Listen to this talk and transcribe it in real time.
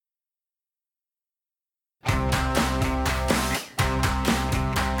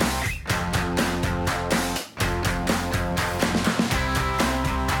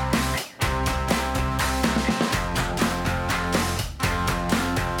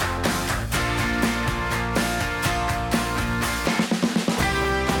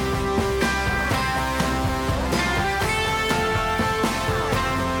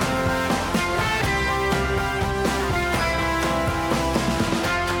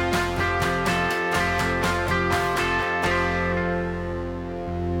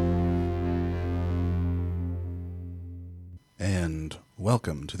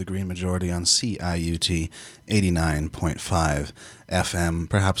Welcome to the Green Majority on CIUT 89.5 FM,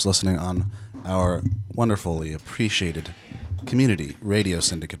 perhaps listening on our wonderfully appreciated community radio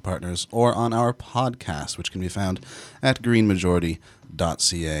syndicate partners, or on our podcast, which can be found at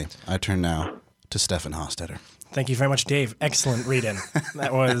greenmajority.ca. I turn now to Stefan Hostetter. Thank you very much, Dave. Excellent read-in.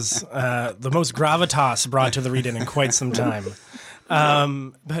 That was the most gravitas brought to the read-in in quite some time.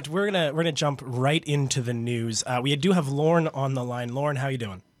 But we're gonna jump right into the news. We do have Lauren on the line. Lauren, how are you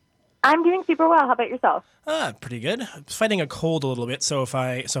doing? I'm doing super well. How about yourself? Pretty good. I'm fighting a cold a little bit, so if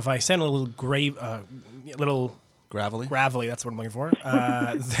I sound a little gravelly, that's what I'm looking for,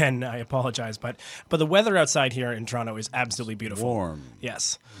 then I apologize. But the weather outside here in Toronto is absolutely beautiful. Warm.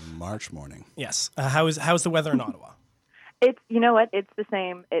 Yes. March morning. Yes. How's the weather in Ottawa? It's, you know what? It's the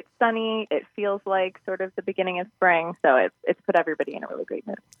same. It's sunny. It feels like sort of the beginning of spring. So it's put everybody in a really great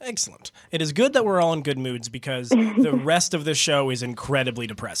mood. Excellent. It is good that we're all in good moods because the rest of the show is incredibly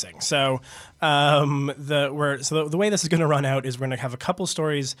depressing. So the way this is going to run out is we're going to have a couple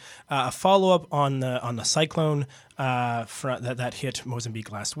stories, a follow-up on the cyclone that hit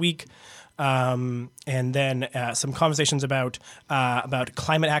Mozambique last week. And then some conversations about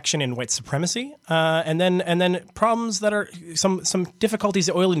climate action and white supremacy, and then problems that are some difficulties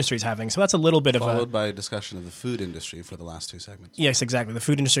the oil industry is having. So that's a little bit followed by a discussion of the food industry for the last two segments. Yes, exactly, the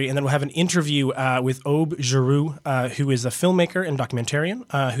food industry, and then we'll have an interview with Aube Giroux, who is a filmmaker and documentarian,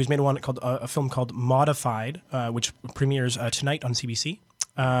 who's made a film called Modified, which premieres tonight on CBC.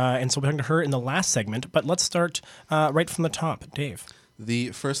 And so we're talking to her in the last segment. But let's start right from the top, Dave. The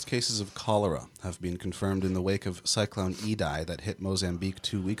first cases of cholera have been confirmed in the wake of Cyclone Idai that hit Mozambique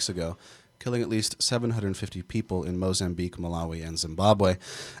 2 weeks ago, killing at least 750 people in Mozambique, Malawi, and Zimbabwe,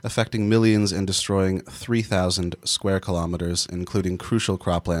 affecting millions and destroying 3,000 square kilometers, including crucial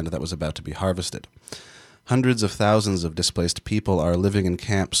cropland that was about to be harvested. Hundreds of thousands of displaced people are living in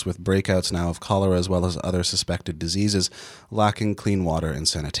camps with breakouts now of cholera as well as other suspected diseases, lacking clean water and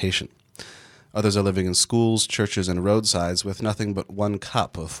sanitation. Others are living in schools, churches, and roadsides with nothing but 1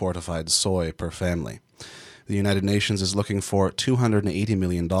 cup of fortified soy per family. The United Nations is looking for $280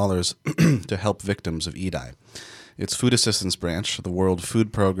 million to help victims of Idai. Its food assistance branch, the World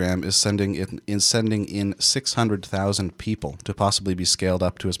Food Programme, is sending in 600,000 people to possibly be scaled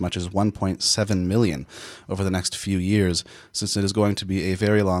up to as much as 1.7 million over the next few years, since it is going to be a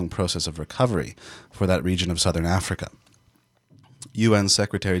very long process of recovery for that region of southern Africa. UN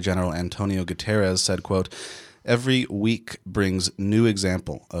Secretary-General Antonio Guterres said, quote, "Every week brings new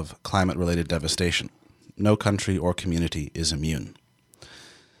example of climate-related devastation. No country or community is immune."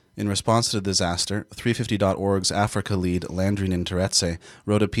 In response to the disaster, 350.org's Africa lead Landrine Nteretse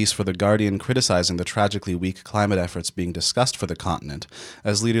wrote a piece for The Guardian criticizing the tragically weak climate efforts being discussed for the continent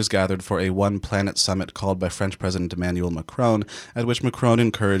as leaders gathered for a One Planet summit called by French President Emmanuel Macron, at which Macron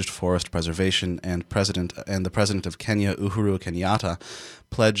encouraged forest preservation and the President of Kenya, Uhuru Kenyatta,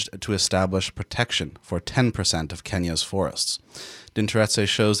 pledged to establish protection for 10% of Kenya's forests. Nteretse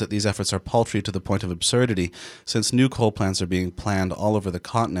shows that these efforts are paltry to the point of absurdity, since new coal plants are being planned all over the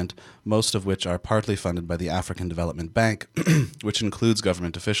continent, most of which are partly funded by the African Development Bank, which includes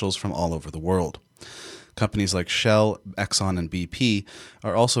government officials from all over the world. Companies like Shell, Exxon, and BP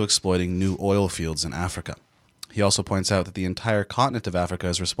are also exploiting new oil fields in Africa. He also points out that the entire continent of Africa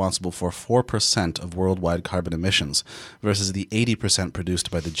is responsible for 4% of worldwide carbon emissions, versus the 80%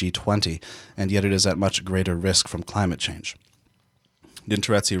 produced by the G20, and yet it is at much greater risk from climate change.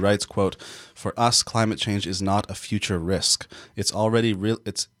 Nteretse writes, quote, "For us, climate change is not a future risk. It's already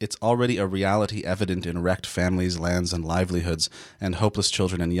a reality evident in wrecked families, lands, and livelihoods, and hopeless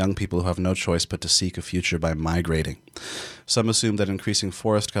children and young people who have no choice but to seek a future by migrating. Some assume that increasing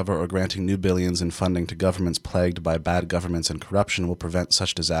forest cover or granting new billions in funding to governments plagued by bad governments and corruption will prevent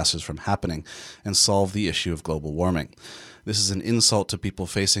such disasters from happening and solve the issue of global warming. This is an insult to people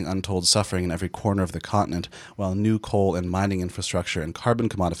facing untold suffering in every corner of the continent, while new coal and mining infrastructure and carbon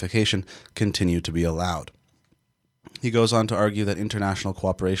commodification continue to be allowed." He goes on to argue that international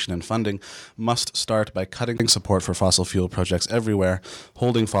cooperation and funding must start by cutting support for fossil fuel projects everywhere,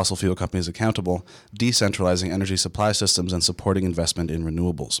 holding fossil fuel companies accountable, decentralizing energy supply systems, and supporting investment in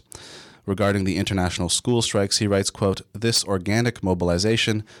renewables. Regarding the international school strikes, he writes, quote, "This organic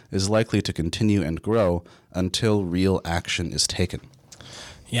mobilization is likely to continue and grow until real action is taken."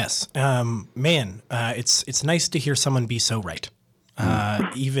 Yes. It's nice to hear someone be so right.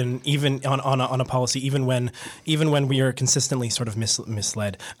 Even on a policy, even when we are consistently sort of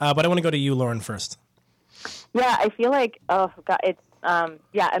misled. But I want to go to you, Lauren, first. Yeah, I feel like, oh God, it's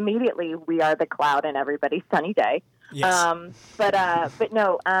immediately we are the cloud in everybody's sunny day. Yes. But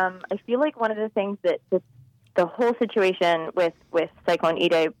no, I feel like one of the things that just the whole situation with Cyclone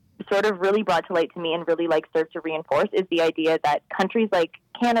Idai sort of really brought to light to me and really served to reinforce is the idea that countries like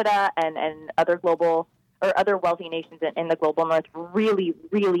Canada and other global or other wealthy nations in the global north really,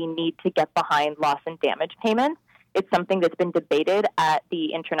 really need to get behind loss and damage payments. It's something that's been debated at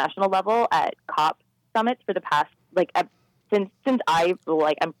the international level at COP summits for the past since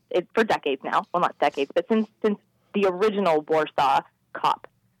for decades now. Well, not decades, but since the original Warsaw COP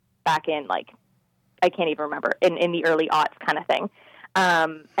back in I can't even remember in the early aughts kind of thing.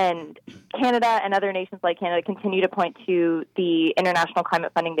 And Canada and other nations like Canada continue to point to the international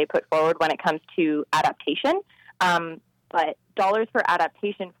climate funding they put forward when it comes to adaptation. But dollars for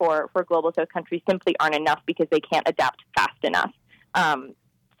adaptation for global south countries simply aren't enough because they can't adapt fast enough.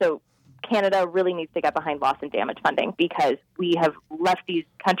 So Canada really needs to get behind loss and damage funding because we have left these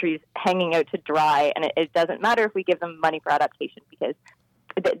countries hanging out to dry, and it doesn't matter if we give them money for adaptation because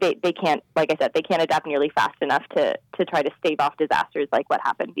they can't, like I said, they can't adapt nearly fast enough to try to stave off disasters like what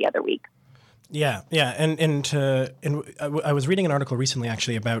happened the other week. Yeah, and I was reading an article recently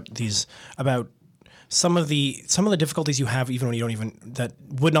actually about some of the difficulties you have even when you don't even that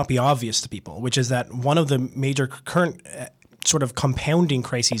would not be obvious to people, which is that one of the major current sort of compounding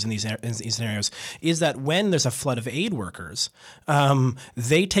crises in these scenarios is that when there's a flood of aid workers,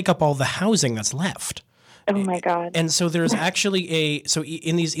 they take up all the housing that's left. Oh my God! And so there's actually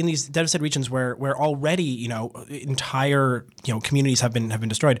in these devastated regions where already entire communities have been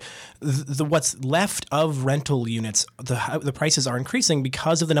destroyed. What's left of rental units, the prices are increasing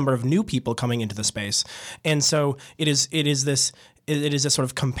because of the number of new people coming into the space, and so it is a sort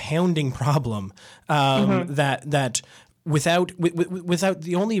of compounding problem that. Without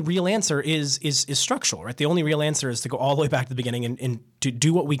the only real answer is structural, right? The only real answer is to go all the way back to the beginning and to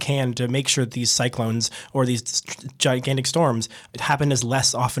do what we can to make sure that these cyclones or these gigantic storms happen as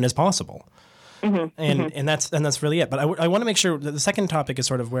less often as possible. And that's really it. But I want to make sure that the second topic is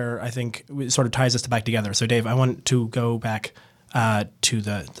sort of where I think it sort of ties us back together. So Dave, I want to go back to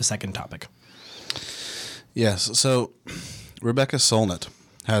the second topic. Yes. So Rebecca Solnit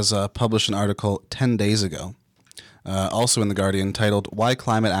has published an article 10 days ago. Also in The Guardian, titled "Why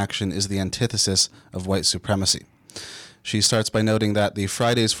Climate Action is the Antithesis of White Supremacy." She starts by noting that the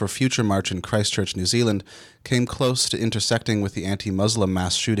Fridays for Future march in Christchurch, New Zealand, came close to intersecting with the anti-Muslim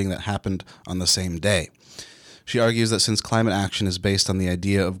mass shooting that happened on the same day. She argues that since climate action is based on the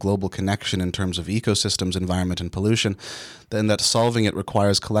idea of global connection in terms of ecosystems, environment, and pollution, then that solving it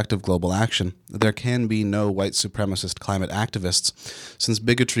requires collective global action, there can be no white supremacist climate activists, since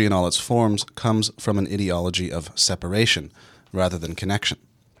bigotry in all its forms comes from an ideology of separation rather than connection.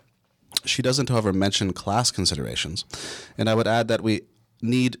 She doesn't, however, mention class considerations, and I would add that we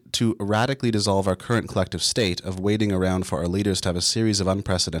need to radically dissolve our current collective state of waiting around for our leaders to have a series of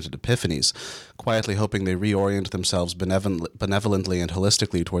unprecedented epiphanies, quietly hoping they reorient themselves benevolently and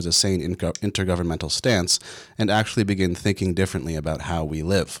holistically towards a sane intergovernmental stance, and actually begin thinking differently about how we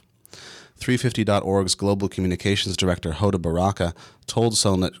live. 350.org's Global Communications Director Hoda Baraka told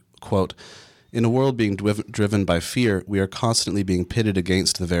Solnit, quote, "In a world being driven by fear, we are constantly being pitted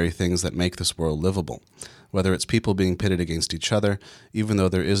against the very things that make this world livable. Whether it's people being pitted against each other, even though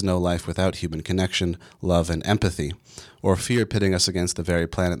there is no life without human connection, love, and empathy, or fear pitting us against the very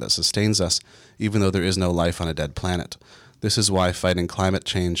planet that sustains us, even though there is no life on a dead planet. This is why fighting climate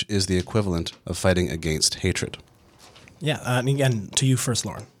change is the equivalent of fighting against hatred." Yeah, and again, to you first,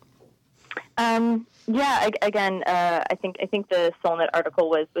 Lauren. I think the Solnit article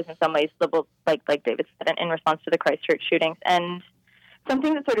was in some ways, like David said, in response to the Christchurch shootings, and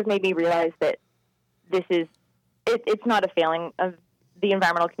something that sort of made me realize that it's not a failing of the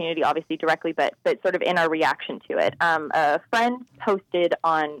environmental community, obviously directly, but sort of in our reaction to it. A friend posted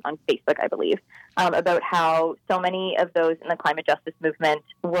on Facebook, I believe, about how so many of those in the climate justice movement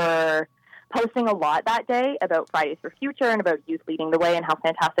were posting a lot that day about Fridays for Future and about youth leading the way and how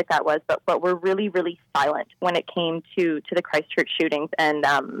fantastic that was, but were really, really silent when it came to the Christchurch shootings. And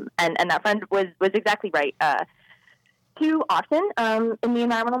that friend was exactly right. Too often in the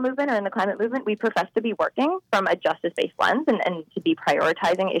environmental movement or in the climate movement, we profess to be working from a justice-based lens and to be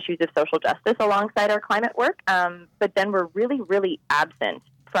prioritizing issues of social justice alongside our climate work. But then we're really, really absent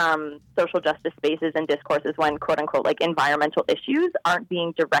from social justice spaces and discourses when, quote-unquote, like environmental issues aren't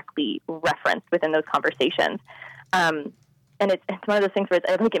being directly referenced within those conversations. And it's one of those things where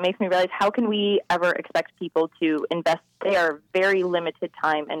it makes me realize, how can we ever expect people to invest their very limited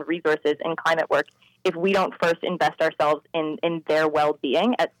time and resources in climate work if we don't first invest ourselves in their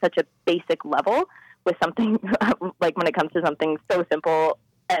well-being at such a basic level with something like when it comes to something so simple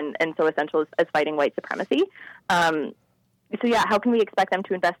and so essential as fighting white supremacy. yeah, how can we expect them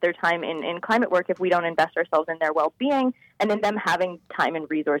to invest their time in climate work if we don't invest ourselves in their well-being and in them having time and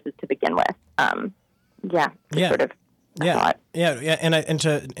resources to begin with? Sort of. And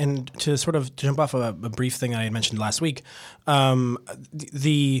to sort of jump off a brief thing I had mentioned last week, a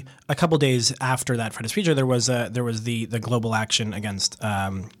couple days after that Fridays for Future, there was the global action against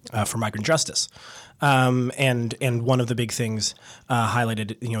for migrant justice, and one of the big things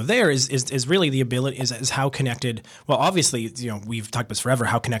highlighted there is really the ability is how connected. Well, obviously we've talked about this forever,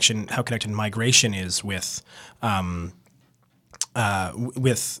 how connected migration is with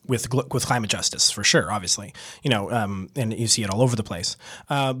climate justice, for sure, obviously, and you see it all over the place.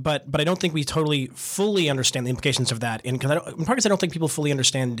 But I don't think we totally fully understand the implications of that. In part because I don't think people fully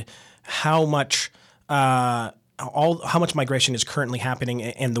understand how much migration is currently happening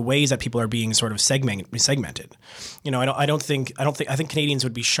and the ways that people are being sort of segmented. I think Canadians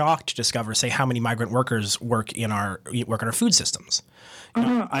would be shocked to discover, say, how many migrant workers work in our food systems.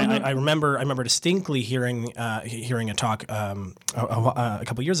 I remember distinctly hearing a talk a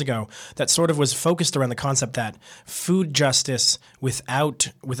couple years ago that sort of was focused around the concept that food justice without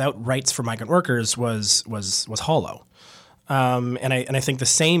rights for migrant workers was hollow. And I think the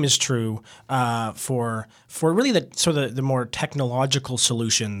same is true for really the more technological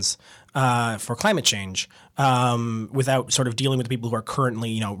solutions for climate change, without sort of dealing with the people who are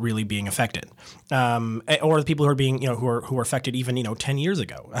currently really being affected, or the people who are being who are affected even 10 years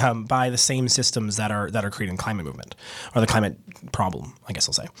ago by the same systems that are creating climate movement or the climate problem, I guess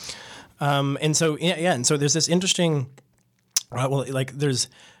I'll say. And so there's this interesting.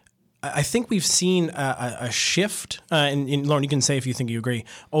 I think we've seen a shift, and Lauren, you can say if you think you agree.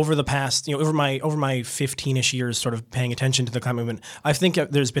 Over the past, over my 15-ish years, sort of paying attention to the climate movement, I think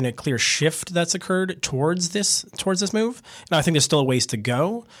there's been a clear shift that's occurred towards this move. Now, I think there's still a ways to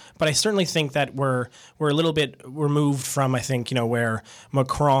go, but I certainly think that we're a little bit removed from, I think, where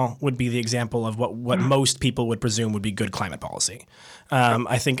Macron would be the example of what most people would presume would be good climate policy.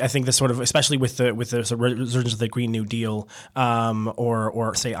 I think this sort of, especially with the sort of resurgence of the Green New Deal,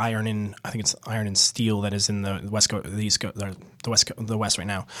 or say iron and steel that is in the West Coast, the West right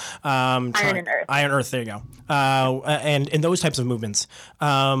now. Iron and Earth. Iron Earth. There you go. And those types of movements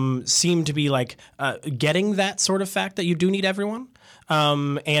seem to be like getting that sort of fact that you do need everyone,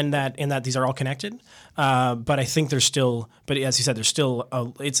 and that these are all connected. But I think there's still, as you said, there's still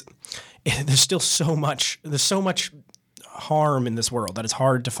so much harm in this world that it's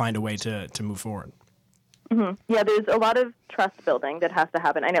hard to find a way to move forward. Mm-hmm. Yeah, there's a lot of trust building that has to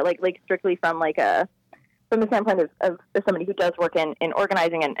happen. I know, like strictly from the standpoint of somebody who does work in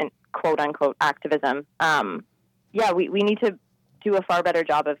organizing and quote unquote activism. We need to do a far better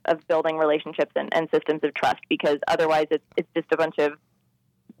job of building relationships and systems of trust, because otherwise it's just a bunch of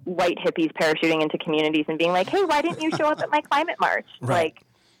white hippies parachuting into communities and being like, hey, why didn't you show up at my climate march? Right.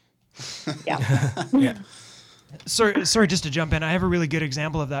 Yeah. Sorry, just to jump in, I have a really good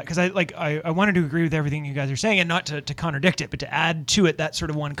example of that, because I wanted to agree with everything you guys are saying, and not to contradict it, but to add to it that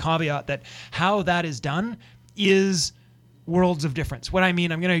sort of one caveat that how that is done is worlds of difference. What I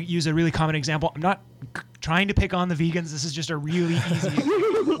mean, I'm going to use a really common example. I'm not trying to pick on the vegans. This is just a really easy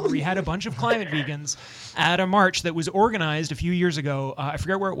example. We had a bunch of climate vegans at a march that was organized a few years ago. I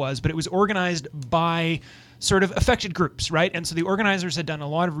forget where it was, but it was organized by sort of affected groups, right? And so the organizers had done a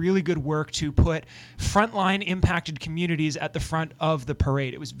lot of really good work to put frontline impacted communities at the front of the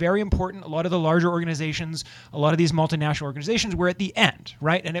parade. It was very important. A lot of the larger organizations, a lot of these multinational organizations were at the end,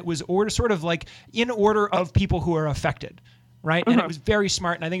 right? And it was sort of like in order of people who are affected, right? And it was very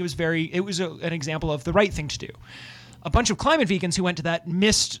smart, and I think it was an example of the right thing to do. A bunch of climate vegans who went to that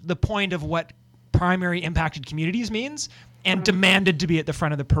missed the point of what primary impacted communities means and demanded to be at the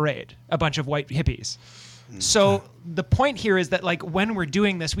front of the parade, a bunch of white hippies. So the point here is that, like, when we're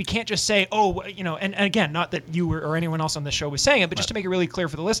doing this, we can't just say, and again, not that you or anyone else on the show was saying it, but just to make it really clear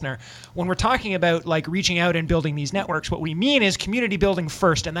for the listener, when we're talking about like reaching out and building these networks, what we mean is community building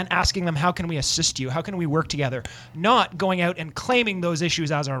first, and then asking them, how can we assist you? How can we work together? Not going out and claiming those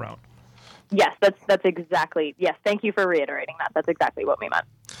issues as our own. Yes, that's exactly. Yes, thank you for reiterating that. That's exactly what we meant.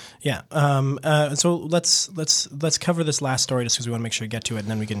 Yeah. So let's cover this last story just because we want to make sure we get to it, and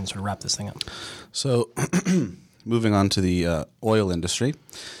then we can sort of wrap this thing up. So, moving on to the oil industry,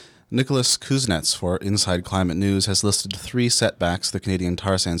 Nicholas Kuznets for Inside Climate News has listed 3 setbacks the Canadian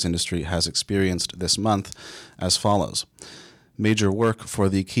tar sands industry has experienced this month as follows. Major work for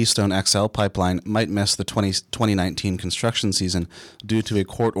the Keystone XL pipeline might miss the 2019 construction season due to a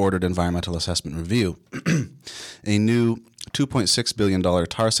court-ordered environmental assessment review. A new $2.6 billion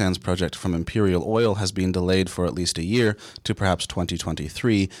tar sands project from Imperial Oil has been delayed for at least a year to perhaps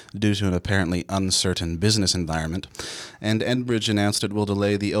 2023 due to an apparently uncertain business environment. And Enbridge announced it will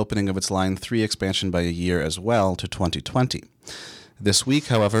delay the opening of its Line 3 expansion by a year as well to 2020. This week,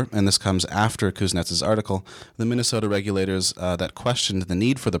 however, and this comes after Kuznets's article, the Minnesota regulators that questioned the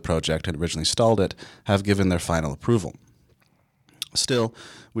need for the project and originally stalled it have given their final approval. Still,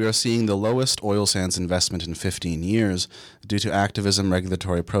 we are seeing the lowest oil sands investment in 15 years due to activism,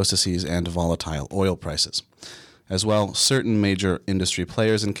 regulatory processes, and volatile oil prices. As well, certain major industry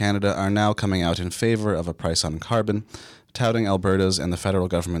players in Canada are now coming out in favor of a price on carbon, touting Alberta's and the federal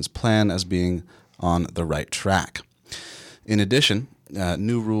government's plan as being on the right track. In addition, a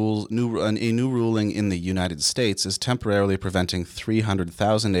new ruling in the United States is temporarily preventing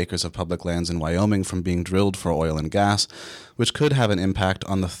 300,000 acres of public lands in Wyoming from being drilled for oil and gas, which could have an impact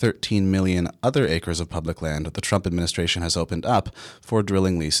on the 13 million other acres of public land the Trump administration has opened up for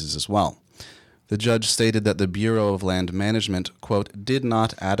drilling leases as well. The judge stated that the Bureau of Land Management, quote, did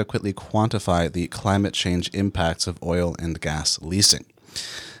not adequately quantify the climate change impacts of oil and gas leasing.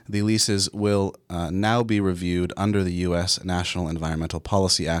 The leases will now be reviewed under the U.S. National Environmental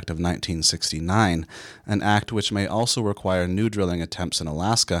Policy Act of 1969, an act which may also require new drilling attempts in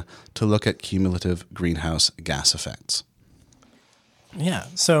Alaska to look at cumulative greenhouse gas effects. Yeah,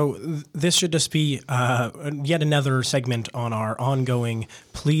 so this should just be yet another segment on our ongoing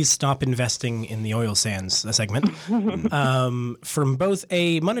 "Please Stop Investing in the Oil Sands" segment, from both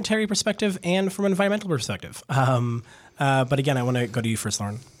a monetary perspective and from an environmental perspective. But again, I want to go to you first,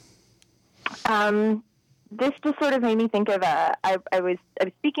 Lauren. This just sort of made me think of I was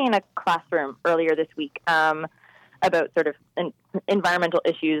speaking in a classroom earlier this week about sort of environmental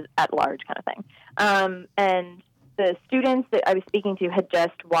issues at large kind of thing. And the students that I was speaking to had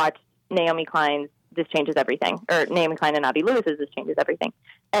just watched Naomi Klein's This Changes Everything, or Naomi Klein and Abby Lewis's This Changes Everything.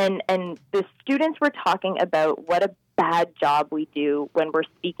 And the students were talking about what a bad job we do when we're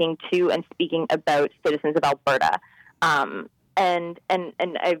speaking to and speaking about citizens of Alberta. And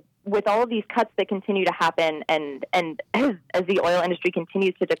with all of these cuts that continue to happen, and as the oil industry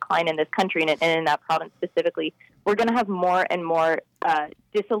continues to decline in this country and in that province specifically, we're going to have more and more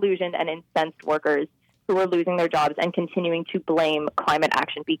disillusioned and incensed workers who are losing their jobs and continuing to blame climate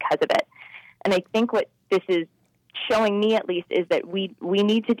action because of it. And I think what this is showing me, at least, is that we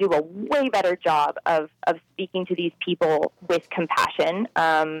need to do a way better job of speaking to these people with compassion,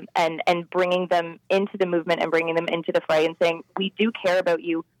 and bringing them into the movement and bringing them into the fray and saying, we do care about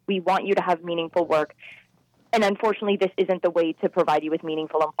you. We want you to have meaningful work. And unfortunately, this isn't the way to provide you with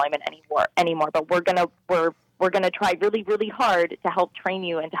meaningful employment anymore. But we're gonna try really, really hard to help train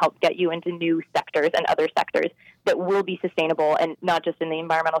you and to help get you into new sectors and other sectors that will be sustainable, and not just in the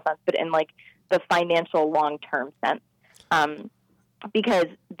environmental sense, but in like the financial long-term sense. Because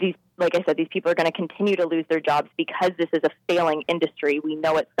these, like I said, these people are going to continue to lose their jobs because this is a failing industry. We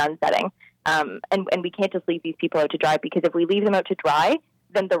know it's sunsetting, and we can't just leave these people out to dry, because if we leave them out to dry,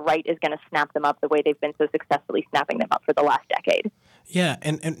 then the right is going to snap them up the way they've been so successfully snapping them up for the last decade. Yeah,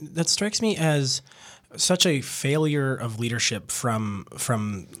 and that strikes me as such a failure of leadership from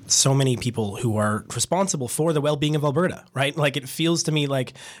so many people who are responsible for the well-being of Alberta, right? Like, it feels to me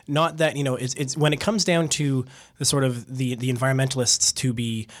like, not that, it's when it comes down to the sort of the environmentalists to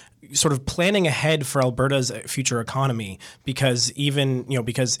be sort of planning ahead for Alberta's future economy, because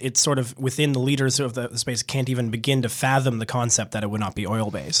because it's sort of within the leaders of the space can't even begin to fathom the concept that it would not be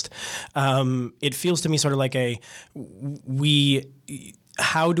oil-based. It feels to me sort of like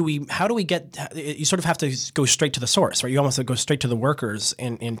how do we get, you sort of have to go straight to the source, right? You almost have to go straight to the workers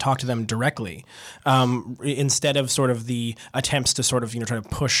and talk to them directly, instead of sort of the attempts to sort of, try to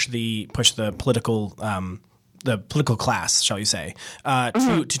push the political, the political class, shall you say,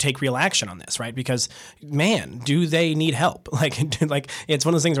 to take real action on this, right? Because, man, do they need help? Like it's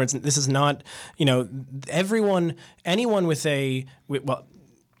one of those things where this is not, anyone with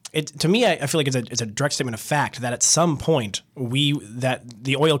to me, I feel like it's a direct statement of fact that at some point that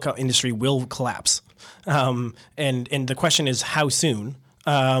the oil industry will collapse, and the question is how soon,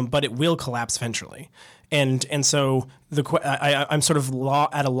 but it will collapse eventually, and so I'm sort of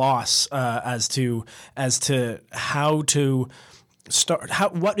at a loss as to how to start,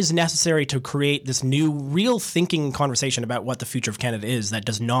 what is necessary to create this new real thinking conversation about what the future of Canada is that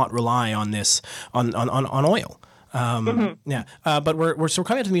does not rely on this on oil. Yeah, but we're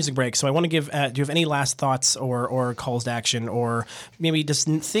coming to the music break, so I want to give. Do you have any last thoughts or calls to action, or maybe just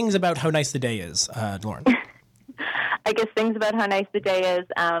things about how nice the day is, Lauren? I guess things about how nice the day is.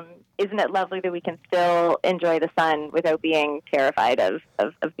 Isn't it lovely that we can still enjoy the sun without being terrified of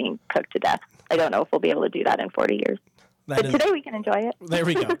being cooked to death? I don't know if we'll be able to do that in 40 years. But today we can enjoy it. There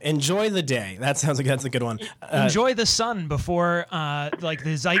we go. Enjoy the day. That sounds like that's a good one. Enjoy the sun before, like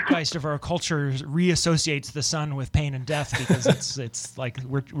the zeitgeist of our culture reassociates the sun with pain and death, because it's like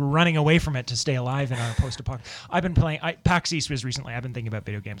we're running away from it to stay alive in our post-apocalypse. I've been playing PAX East was recently. I've been thinking about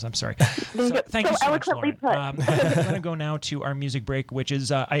video games. I'm sorry. Thank you so much, Lauren. I'm going to go now to our music break, which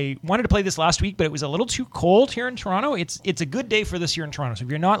is I wanted to play this last week, but it was a little too cold here in Toronto. It's a good day for this here in Toronto. So if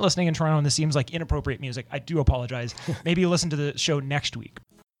you're not listening in Toronto and this seems like inappropriate music, I do apologize. Maybe listen to the show next week.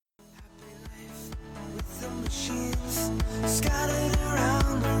 Scattered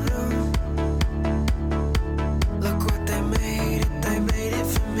around the room. Look what they made it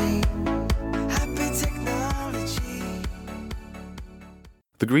for me. Happy technology.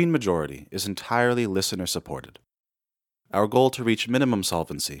 The Green Majority is entirely listener supported. Our goal to reach minimum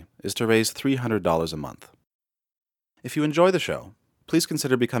solvency is to raise $300 a month. If you enjoy the show, please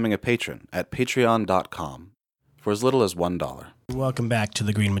consider becoming a patron at patreon.com for as little as $1. Welcome back to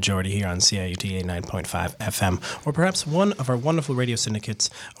the Green Majority here on CIUT 89.5 FM, or perhaps one of our wonderful radio syndicates,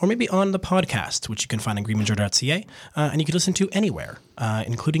 or maybe on the podcast, which you can find on greenmajority.ca, and you can listen to anywhere,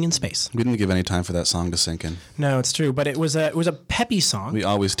 including in space. We didn't give any time for that song to sink in. No, it's true, but it was a peppy song. We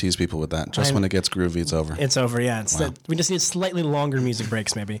always tease people with that. Just when it gets groovy, it's over. It's over, yeah. We just need slightly longer music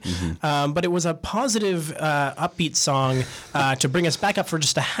breaks, maybe. Mm-hmm. But it was a positive, upbeat song to bring us back up for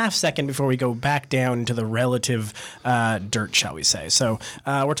just a half second before we go back down into the relative dirt, shall we say. So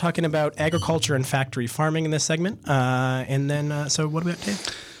we're talking about agriculture and factory farming in this segment. And then, so what about Dave?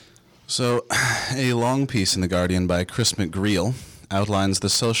 So a long piece in The Guardian by Chris McGreal outlines the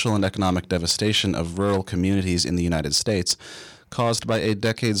social and economic devastation of rural communities in the United States caused by a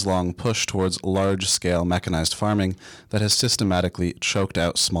decades-long push towards large-scale mechanized farming that has systematically choked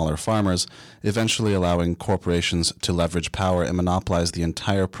out smaller farmers, eventually allowing corporations to leverage power and monopolize the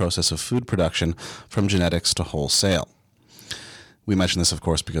entire process of food production from genetics to wholesale. We mention this, of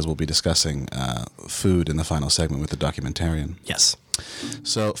course, because we'll be discussing food in the final segment with the documentarian. Yes.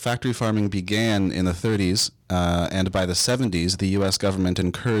 So factory farming began in the 30s, and by the 70s, the U.S. government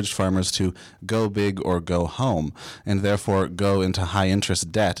encouraged farmers to go big or go home, and therefore go into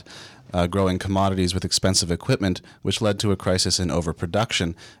high-interest debt, growing commodities with expensive equipment, which led to a crisis in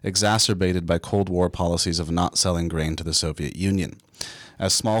overproduction, exacerbated by Cold War policies of not selling grain to the Soviet Union.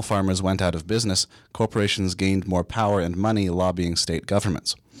 As small farmers went out of business, corporations gained more power and money lobbying state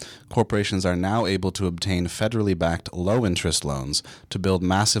governments. Corporations are now able to obtain federally backed low-interest loans to build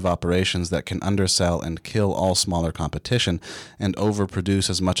massive operations that can undersell and kill all smaller competition and overproduce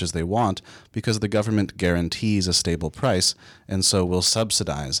as much as they want because the government guarantees a stable price and so will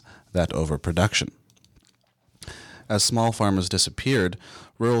subsidize that overproduction. As small farmers disappeared,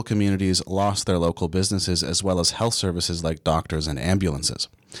 rural communities lost their local businesses as well as health services like doctors and ambulances.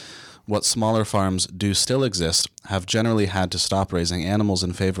 What smaller farms do still exist have generally had to stop raising animals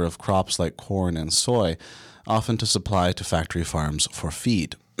in favor of crops like corn and soy, often to supply to factory farms for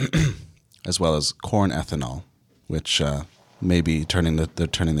feed, as well as corn ethanol, which may be turning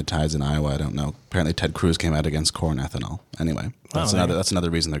the tides in Iowa. I don't know. Apparently, Ted Cruz came out against corn ethanol. Anyway, that's another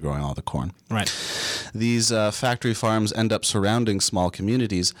reason they're growing all the corn. Right. These factory farms end up surrounding small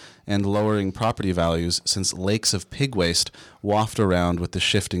communities and lowering property values since lakes of pig waste waft around with the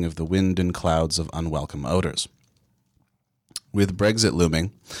shifting of the wind and clouds of unwelcome odors. With Brexit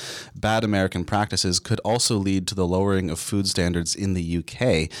looming, bad American practices could also lead to the lowering of food standards in the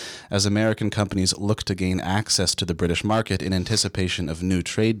UK as American companies look to gain access to the British market in anticipation of new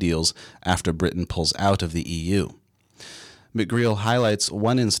trade deals after Britain pulls out of the EU. McGreal highlights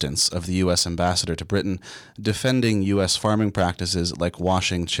one instance of the U.S. ambassador to Britain defending U.S. farming practices like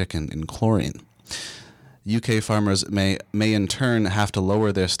washing chicken in chlorine. UK farmers may in turn have to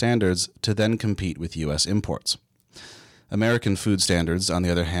lower their standards to then compete with U.S. imports. American food standards, on the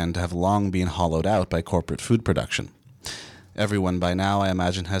other hand, have long been hollowed out by corporate food production. Everyone by now, I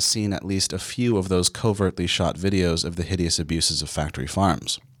imagine, has seen at least a few of those covertly shot videos of the hideous abuses of factory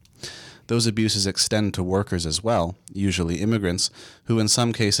farms. Those abuses extend to workers as well, usually immigrants, who in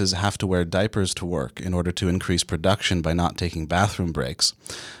some cases have to wear diapers to work in order to increase production by not taking bathroom breaks,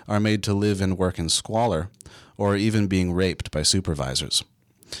 are made to live and work in squalor, or even being raped by supervisors.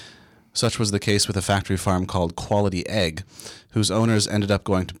 Such was the case with a factory farm called Quality Egg, whose owners ended up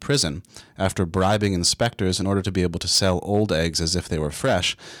going to prison after bribing inspectors in order to be able to sell old eggs as if they were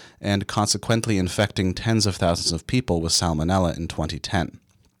fresh, and consequently infecting tens of thousands of people with salmonella in 2010.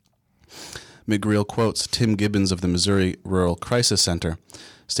 McGreal quotes Tim Gibbons of the Missouri Rural Crisis Center,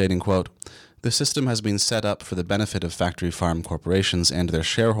 stating, quote, "The system has been set up for the benefit of factory farm corporations and their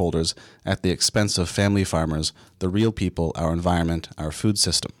shareholders at the expense of family farmers, the real people, our environment, our food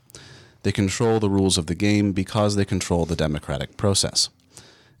system. They control the rules of the game because they control the democratic process.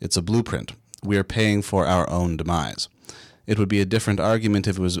 It's a blueprint. We are paying for our own demise. It would be a different argument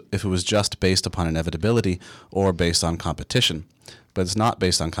if it was just based upon inevitability or based on competition. But it's not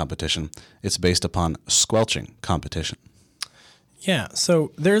based on competition. It's based upon squelching competition. Yeah,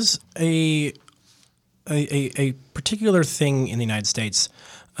 so there's a particular thing in the United States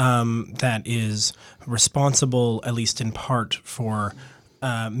that is responsible, at least in part, for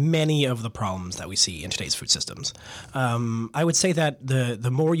many of the problems that we see in today's food systems. I would say that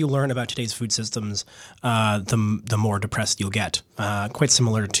the more you learn about today's food systems, the more depressed you'll get. Quite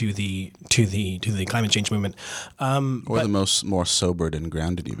similar to the climate change movement. Or the more sobered and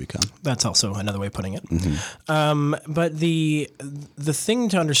grounded you become. That's also another way of putting it. But the thing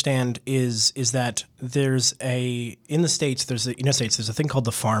to understand is that there's in the United States there's a thing called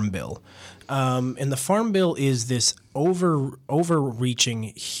the Farm Bill. And the Farm Bill is this overreaching,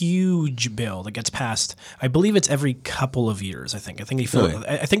 huge bill that gets passed. I believe it's every couple of years. I think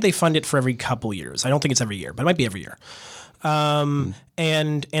they fund it for every couple years. I don't think it's every year, but it might be every year. And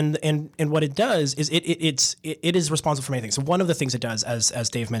what it does is it is responsible for many things. So one of the things it does, as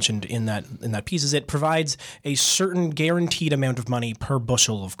Dave mentioned in that piece, is it provides a certain guaranteed amount of money per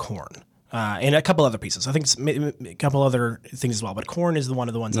bushel of corn. And a couple other pieces. I think it's a couple other things as well. But corn is one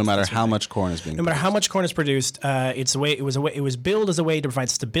of the ones. No matter how much corn is being. No matter how much corn is produced, it was billed as a way to provide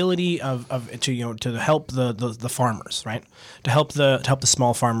stability to help the farmers, right? To help the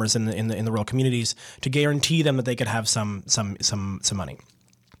small farmers in the rural communities, to guarantee them that they could have some money.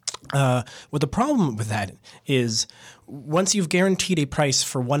 What the problem with that is, once you've guaranteed a price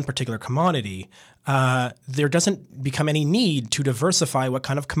for one particular commodity, there doesn't become any need to diversify what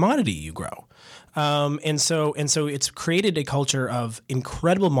kind of commodity you grow. And so it's created a culture of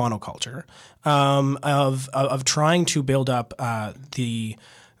incredible monoculture, of trying to build up the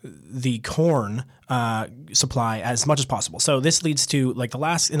corn supply as much as possible. So this leads to, like,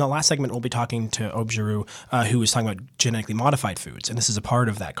 in the last segment, we'll be talking to Aube Giroux, who was talking about genetically modified foods, and this is a part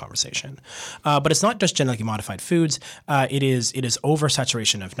of that conversation. But it's not just genetically modified foods. It is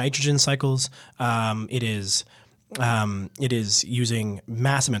oversaturation of nitrogen cycles. It is using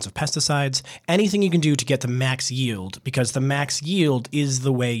mass amounts of pesticides. Anything you can do to get the max yield, because the max yield is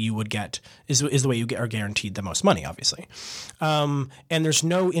the way you would get is the way you are guaranteed the most money, obviously. And there's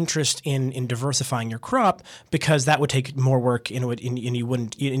no interest in diversifying your crop, because that would take more work, and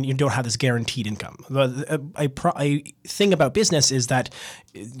you don't have this guaranteed income. A thing about business is that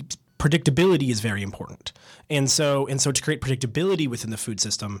predictability is very important. And so to create predictability within the food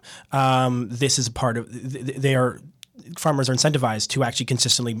system, this is a part of, farmers are incentivized to actually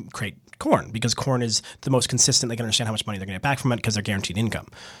consistently create corn, because corn is the most consistent. They can understand how much money they're going to get back from it because they're guaranteed income.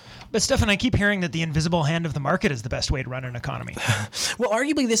 But Stefan, I keep hearing that the invisible hand of the market is the best way to run an economy. Well,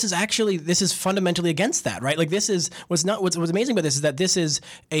 arguably, this is fundamentally against that, right? Like, what's amazing about this is that this is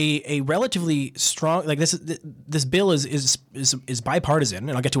a relatively strong, like, this bill is bipartisan,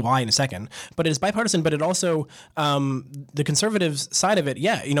 and I'll get to why in a second. But it is bipartisan, but it also the conservatives side of it,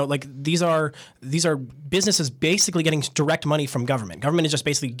 like, these are businesses basically getting direct money from government. Government is just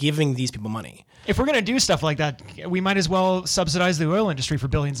basically giving these people money. If we're going to do stuff like that, we might as well subsidize the oil industry for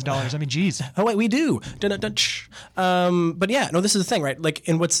billions of dollars. I mean, geez. Oh wait, we do. But yeah, no, this is the thing, right? Like,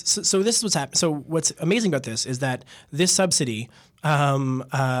 and this is what's happening. So what's amazing about this is that this subsidy,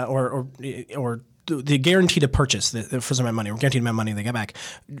 or the guarantee to purchase the for some amount of money, or guaranteed amount of money they get back,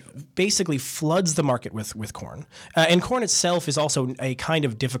 basically floods the market with corn. And corn itself is also a kind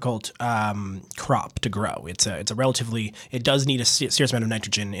of difficult crop to grow. It does need a serious amount of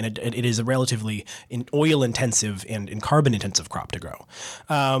nitrogen, and it is a relatively oil intensive and carbon intensive crop to grow.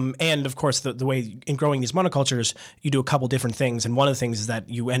 And of course, the way in growing these monocultures, you do a couple different things, and one of the things is that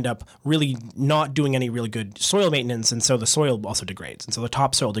you end up really not doing any really good soil maintenance, and so the soil also degrades. And so the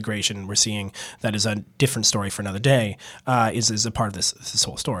topsoil degradation we're seeing, that is a different story for another day, is a part of this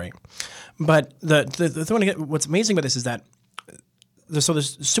whole story. But what's amazing about this is that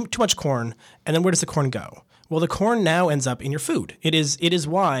there's too much corn, and then where does the corn go? Well, the corn now ends up in your food. It is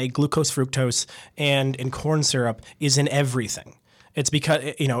why glucose, fructose, and corn syrup is in everything. It's because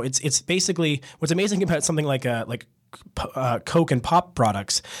it's basically, what's amazing about something like Coke and pop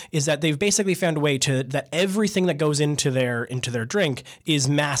products is that they've basically found a way that everything that goes into their drink is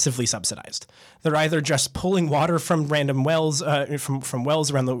massively subsidized. They're either just pulling water from random wells, from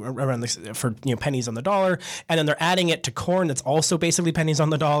wells around for pennies on the dollar, and then they're adding it to corn that's also basically pennies on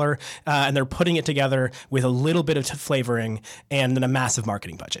the dollar, and they're putting it together with a little bit of flavoring and then a massive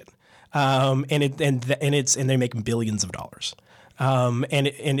marketing budget, and they make billions of dollars. And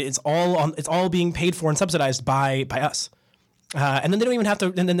it's all being paid for and subsidized by us. And then they don't even have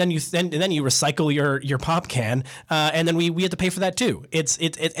to. And then you recycle your pop can, and then we have to pay for that too. It's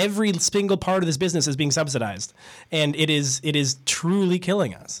every single part of this business is being subsidized, and it is truly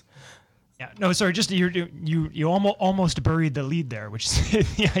killing us. Yeah, no, sorry. Just you almost buried the lead there, which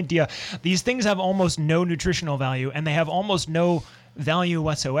is the idea. These things have almost no nutritional value, and they have almost no value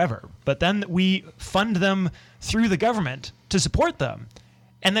whatsoever. But then we fund them through the government to support them,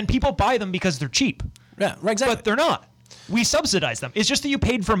 and then people buy them because they're cheap. Yeah, right, exactly. But they're not. We subsidize them. It's just that you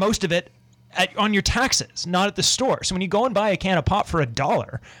paid for most of it on your taxes, not at the store. So when you go and buy a can of pop for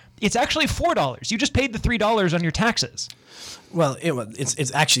 $1, it's actually $4. You just paid the $3 on your taxes. Well,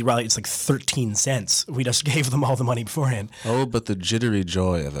 it's actually really it's like 13 cents. We just gave them all the money beforehand. Oh, but the jittery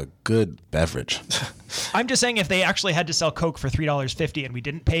joy of a good beverage. I'm just saying if they actually had to sell Coke for $3.50 and we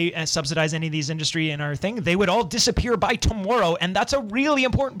didn't pay subsidize any of these industry in our thing, they would all disappear by tomorrow. And that's a really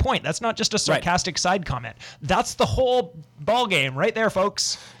important point. That's not just a sarcastic side comment. That's the whole ball game right there,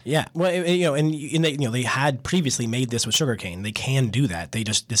 folks. Yeah, well, and they had previously made this with sugarcane. They can do that.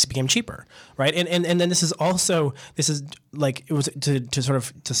 This became cheaper, right? And then this is like it was to sort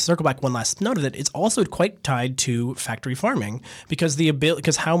of to circle back one last note of it. It's also quite tied to factory farming because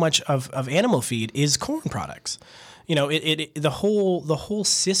how much of animal feed is corn products. The whole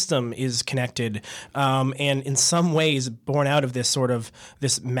system is connected, and in some ways born out of this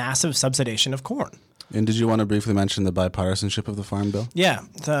this massive subsidization of corn. And did you want to briefly mention the bipartisanship of the Farm Bill? Yeah.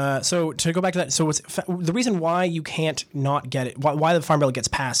 So to go back to that, so the reason why you can't not get it, why the Farm Bill gets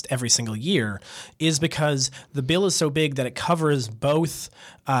passed every single year, is because the bill is so big that it covers both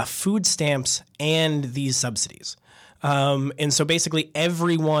food stamps and these subsidies. And so basically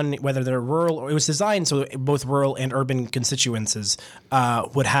everyone, whether they're rural, or it was designed so both rural and urban constituencies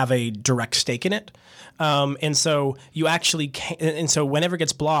would have a direct stake in it. And so you actually can't, and so whenever it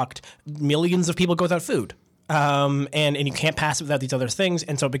gets blocked, millions of people go without food. And you can't pass it without these other things.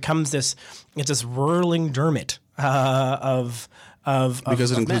 And so it becomes this whirling dermot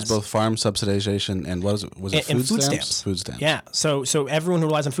because it includes mess. both farm subsidization and what is it? Was it food stamps? Food stamps. Yeah. So everyone who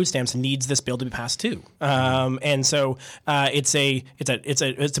relies on food stamps needs this bill to be passed too. And so it's a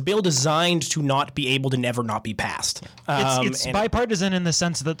bill designed to not be able to never not be passed. It's bipartisan in the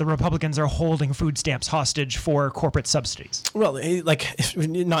sense that the Republicans are holding food stamps hostage for corporate subsidies. Well, like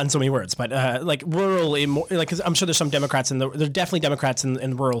not in so many words, but like rural, like 'cause I'm sure there's some Democrats there's definitely Democrats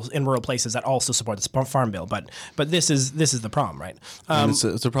in rural places that also support this farm bill, but this is the problem, right? And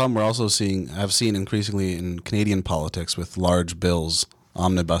it's a problem we're also I've seen increasingly in Canadian politics with large bills,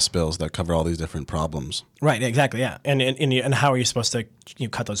 omnibus bills that cover all these different problems. Right, exactly, yeah. And how are you supposed to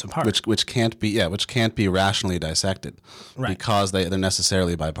cut those apart? Which can't be rationally dissected, right? Because they're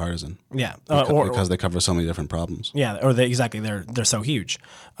necessarily bipartisan. Yeah, because they cover so many different problems. Yeah, or they're so huge.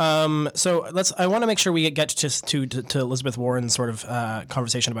 So I want to make sure we get to Elizabeth Warren's sort of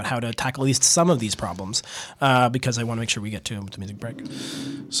conversation about how to tackle at least some of these problems, because I want to make sure we get to the music break.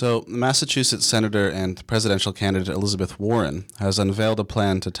 So Massachusetts Senator and presidential candidate Elizabeth Warren has unveiled a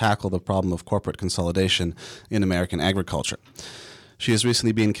plan to tackle the problem of corporate consolidation in American agriculture. She has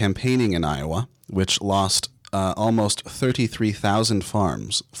recently been campaigning in Iowa, which lost almost 33,000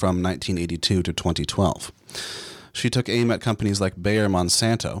 farms from 1982 to 2012. She took aim at companies like Bayer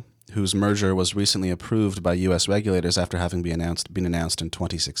Monsanto, whose merger was recently approved by U.S. regulators after having been announced in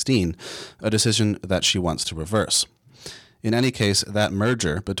 2016, a decision that she wants to reverse. In any case, that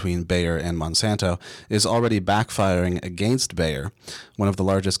merger between Bayer and Monsanto is already backfiring against Bayer, one of the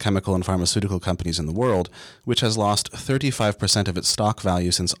largest chemical and pharmaceutical companies in the world, which has lost 35% of its stock value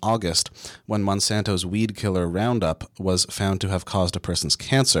since August, when Monsanto's weed killer Roundup was found to have caused a person's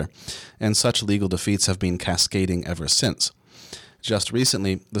cancer, and such legal defeats have been cascading ever since. Just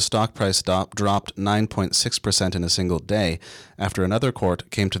recently, the stock price dropped 9.6% in a single day after another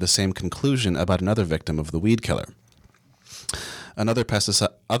court came to the same conclusion about another victim of the weed killer. Other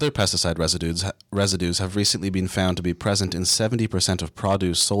pesticide residues have recently been found to be present in 70% of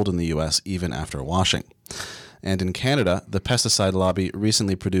produce sold in the U.S. even after washing. And in Canada, the pesticide lobby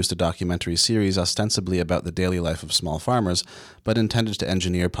recently produced a documentary series ostensibly about the daily life of small farmers, but intended to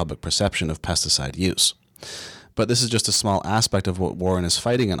engineer public perception of pesticide use. But this is just a small aspect of what Warren is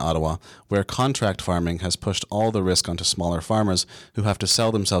fighting in Ottawa, where contract farming has pushed all the risk onto smaller farmers who have to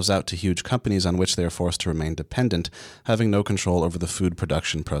sell themselves out to huge companies on which they are forced to remain dependent, having no control over the food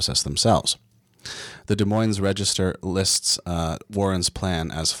production process themselves. The Des Moines Register lists Warren's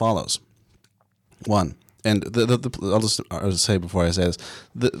plan as follows. 1. And I'll just say before I say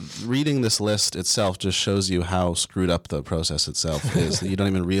this, reading this list itself just shows you how screwed up the process itself is. You don't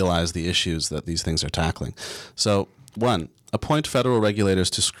even realize the issues that these things are tackling. So, 1, appoint federal regulators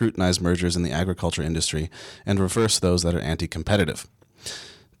to scrutinize mergers in the agriculture industry and reverse those that are anti-competitive.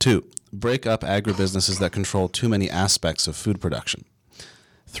 2. Break up agribusinesses that control too many aspects of food production.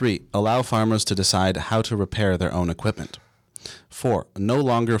 3. Allow farmers to decide how to repair their own equipment. 4. No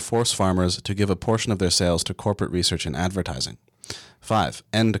longer force farmers to give a portion of their sales to corporate research and advertising. 5.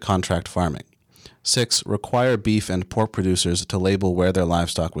 End contract farming. 6. Require beef and pork producers to label where their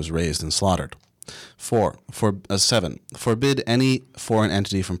livestock was raised and slaughtered. 7. Forbid any foreign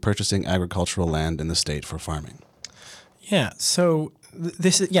entity from purchasing agricultural land in the state for farming. Yeah. So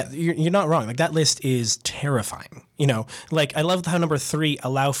this is, you're not wrong. Like, that list is terrifying. You know, like, I love how number 3,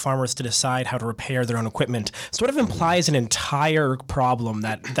 allow farmers to decide how to repair their own equipment, sort of implies an entire problem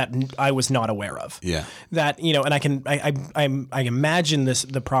that I was not aware of. Yeah. That, you know, and I imagine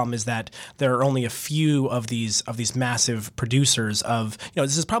the problem is that there are only a few of these massive producers of, you know,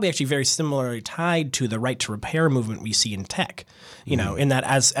 this is probably actually very similarly tied to the right to repair movement we see in tech. You know, in that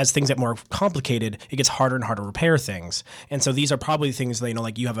as things get more complicated, it gets harder and harder to repair things. And so these are probably things that, you know,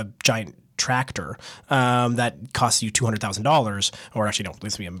 like, you have a giant tractor that costs you $200,000, or actually no,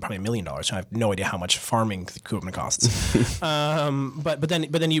 this would be probably $1 million. I have no idea how much farming equipment costs. But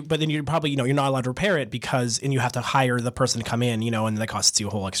then you probably, you know, you're not allowed to repair it and you have to hire the person to come in, you know, and that costs you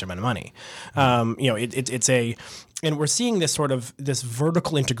a whole extra amount of money. You know, and we're seeing this sort of this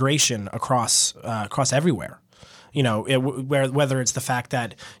vertical integration across everywhere. You know, whether it's the fact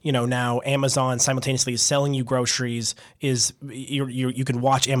that, you know, now Amazon simultaneously is selling you groceries, you can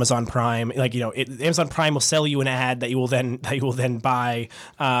watch Amazon Prime, like, you know, Amazon Prime will sell you an ad that you will then buy,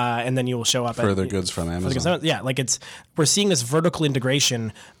 and then you will show up further goods from Amazon. Yeah, like, we're seeing this vertical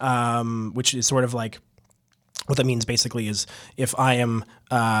integration, which is sort of like, what that means basically is if I'm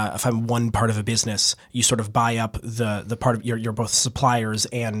one part of a business, you sort of buy up the part of you're both suppliers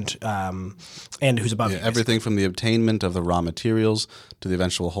and who's above you. Everything from the obtainment of the raw materials to the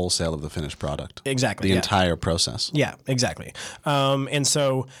eventual wholesale of the finished product. Exactly. The entire process. Yeah, exactly. And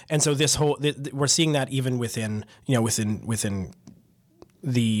so this whole we're seeing that even within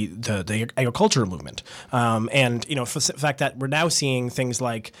the agricultural movement, and, you know, for the fact that we're now seeing things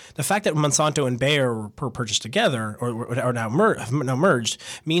like the fact that Monsanto and Bayer were purchased together or are now merged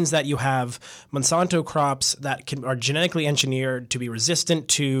means that you have Monsanto crops that are genetically engineered to be resistant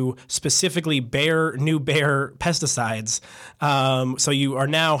to specifically new Bayer pesticides. So you are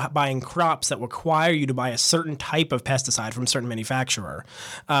now buying crops that require you to buy a certain type of pesticide from a certain manufacturer,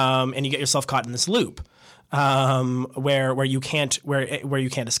 and you get yourself caught in this loop. Where you can't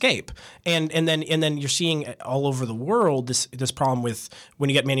escape, and then you're seeing all over the world this problem with when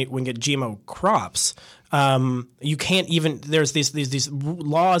you get GMO crops. You can't even, there's these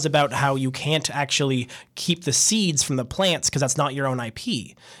laws about how you can't actually keep the seeds from the plants because that's not your own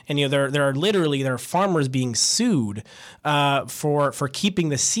IP. And, you know, there are farmers being sued for keeping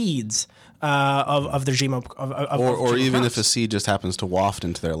the seeds of their GMO or even crops. if a seed just happens to waft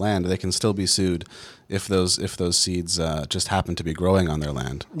into their land, they can still be sued if those seeds just happen to be growing on their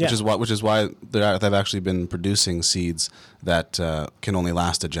land. Yeah. Which is why they've actually been producing seeds that can only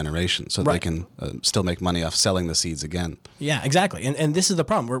last a generation, so that they can still make money off selling the seeds again. Yeah, exactly. And this is the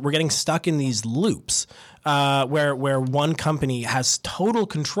problem. We're getting stuck in these loops where one company has total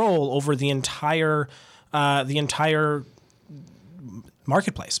control over the entire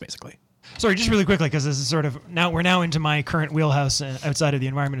marketplace, basically. Sorry, just really quickly, because this is sort of we're now into my current wheelhouse outside of the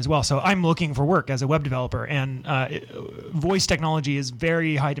environment as well. So I'm looking for work as a web developer, and voice technology is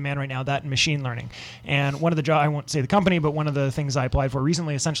very high demand right now, that and machine learning. And one of the jobs, I won't say the company, but one of the things I applied for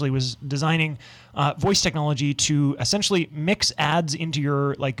recently essentially was designing voice technology to essentially mix ads into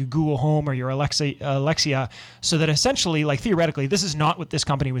your like Google Home or your Alexia, so that essentially, like theoretically, this is not what this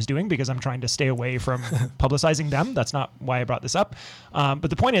company was doing because I'm trying to stay away from publicizing them. That's not why I brought this up. But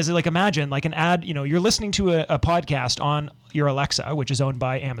the point is, like, imagine like an ad, you know, you're listening to a podcast on your Alexa, which is owned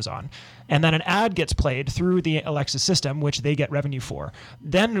by Amazon, and then an ad gets played through the Alexa system, which they get revenue for.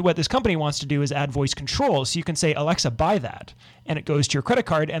 Then what this company wants to do is add voice control, so you can say, Alexa, buy that, and it goes to your credit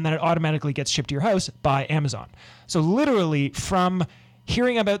card, and then it automatically gets shipped to your house by Amazon. So literally from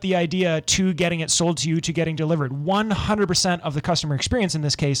hearing about the idea to getting it sold to you to getting delivered, 100% of the customer experience in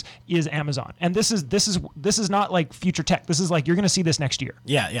this case is Amazon. And this is not like future tech. This is like, you're going to see this next year.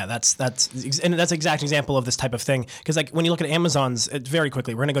 Yeah, that's an exact example of this type of thing. Because like when you look at Amazon's, very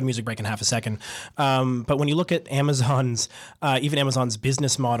quickly, we're going to go to music break in half a second. But when you look at Amazon's, even Amazon's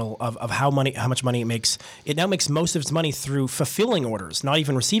business model of how much money it now makes most of its money through fulfilling orders, not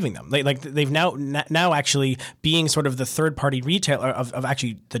even receiving them. They've now actually being sort of the third party retailer of of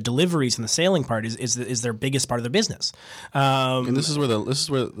actually the deliveries and the sailing part is their biggest part of their business. And this is where the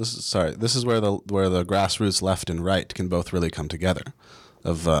grassroots left and right can both really come together,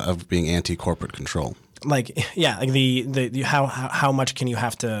 of being anti-corporate control. Like the how much can you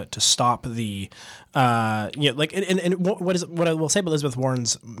have to stop the what I will say about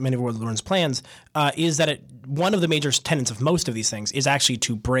many of Elizabeth Warren's plans is that one of the major tenets of most of these things is actually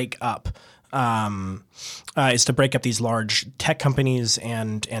to break up these large tech companies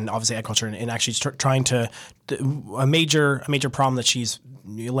and obviously agriculture, and actually trying to a major problem that she's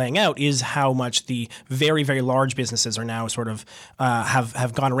laying out is how much the very, very large businesses are now sort of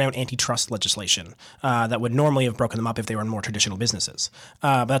have gone around antitrust legislation that would normally have broken them up if they were in more traditional businesses.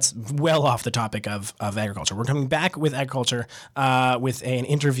 That's well off the topic of agriculture. We're coming back with agriculture with an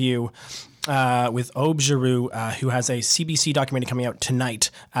interview with Aube Giroux, who has a CBC documentary coming out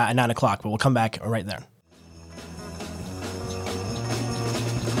tonight at 9 o'clock, but we'll come back right there.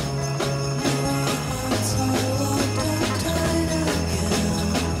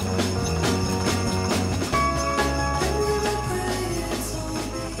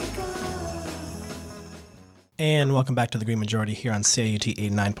 And welcome back to The Green Majority here on CIUT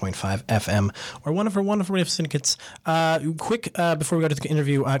 89.5 FM, or one of our wonderful radio syndicates. Quick, before we go to the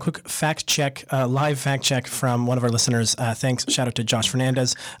interview, quick fact check, live fact check from one of our listeners. Thanks. Shout out to Josh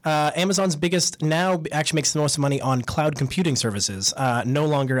Fernandez. Amazon's biggest now actually makes the most money on cloud computing services, no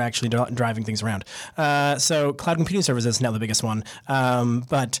longer actually driving things around. So cloud computing services is now the biggest one.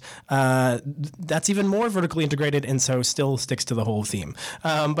 But that's even more vertically integrated, and so still sticks to the whole theme.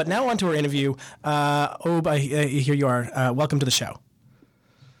 But now on to our interview. Aube, here you are. Welcome to the show.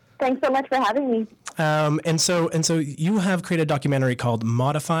 Thanks so much for having me. And so you have created a documentary called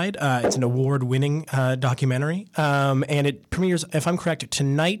Modified. It's an award-winning documentary, and it premieres, if I'm correct,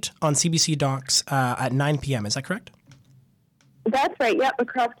 tonight on CBC Docs at 9 p.m. Is that correct? That's right. Yep,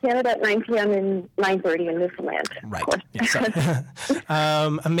 across Canada at 9 p.m. and 9:30 in Newfoundland. Right. Yeah,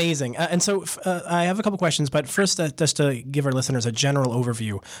 so, amazing. And so I have a couple questions, but first, just to give our listeners a general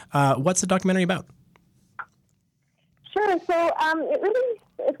overview, what's the documentary about? Sure. So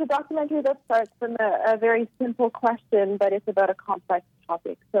it's a documentary that starts from a very simple question, but it's about a complex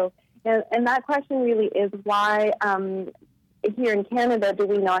topic. So, and that question really is why here in Canada do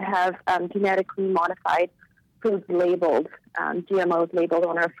we not have genetically modified foods labeled, GMOs labeled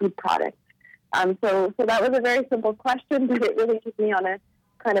on our food products? So that was a very simple question, but it really took me on a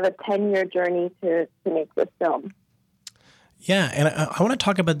kind of a 10-year journey to make this film. Yeah, and I want to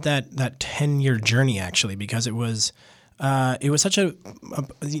talk about that 10-year journey actually, because it was such I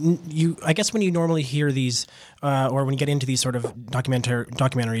guess when you normally hear these or when you get into these sort of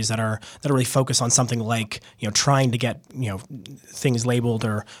documentaries that really focus on something like, trying to get, things labeled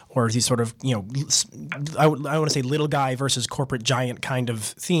or these sort of, I want to say little guy versus corporate giant kind of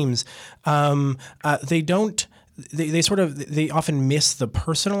themes, they often miss the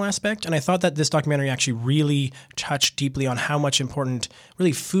personal aspect. And I thought that this documentary actually really touched deeply on how much important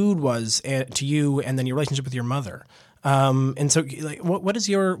really food was to you, and then your relationship with your mother. And so, like, what's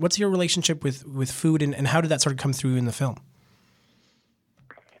your relationship with food, and how did that sort of come through in the film?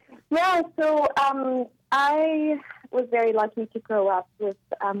 Yeah, so I was very lucky to grow up with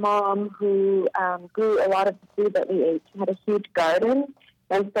a mom who grew a lot of the food that we ate. She had a huge garden,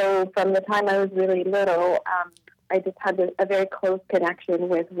 and so from the time I was really little, I just had a very close connection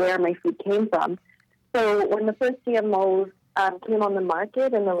with where my food came from. So when the first GMOs came on the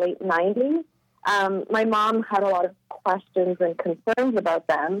market in the late 90s, my mom had a lot of questions and concerns about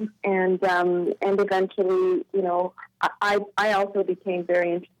them, and eventually, I also became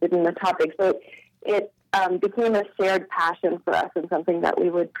very interested in the topic. So it became a shared passion for us, and something that we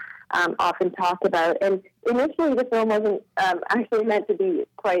would often talk about. And initially, the film wasn't actually meant to be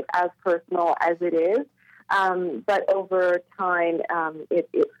quite as personal as it is, but over time, it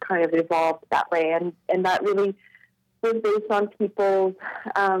kind of evolved that way, and that really was based on people's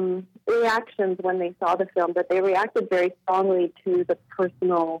reactions when they saw the film, that they reacted very strongly to the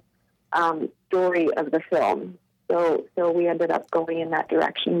personal story of the film. So we ended up going in that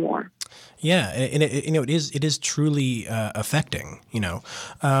direction more. Yeah, and it is truly affecting,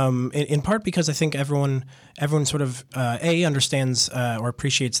 in part because I think everyone sort of understands or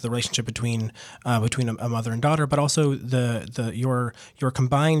appreciates the relationship between a mother and daughter, but also your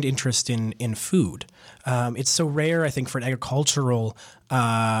combined interest in food. It's so rare, I think, for an agricultural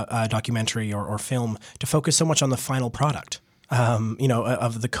documentary or film to focus so much on the final product.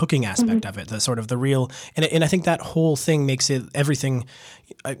 Of the cooking aspect of it, the sort of the real, and I think that whole thing makes it everything.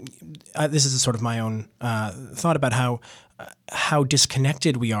 This is sort of my own thought about how how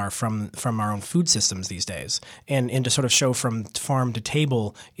disconnected we are from our own food systems these days, and to sort of show from farm to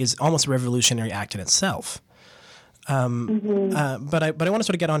table is almost a revolutionary act in itself. But I want to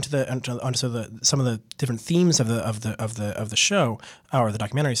sort of get onto some of the different themes of the show, or the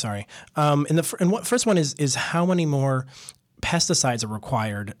documentary. Sorry. First one is how many more pesticides are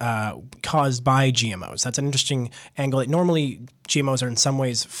required caused by GMOs. That's an interesting angle. Normally, GMOs are in some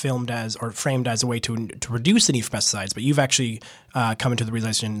ways framed as a way to reduce the need for pesticides, but you've actually come into the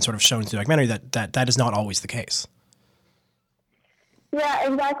realization and sort of shown through the documentary that is not always the case.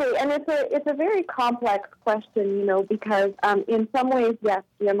 Yeah, exactly, and it's a very complex question, because in some ways, yes,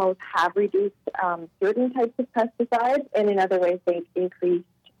 GMOs have reduced certain types of pesticides, and in other ways, they've increased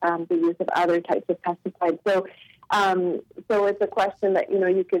the use of other types of pesticides. So it's a question that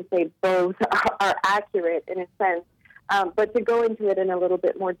you could say both are accurate in a sense, but to go into it in a little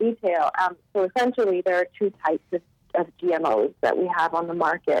bit more detail. So essentially, there are two types of GMOs that we have on the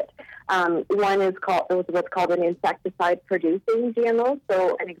market. One is what's called an insecticide-producing GMO.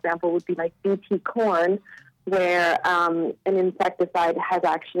 So an example would be like BT corn, where an insecticide has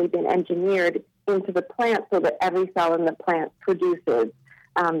actually been engineered into the plant so that every cell in the plant produces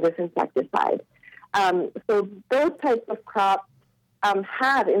this insecticide. So those types of crops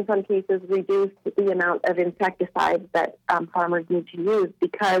have, in some cases, reduced the amount of insecticides that farmers need to use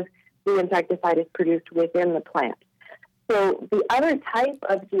because the insecticide is produced within the plant. So the other type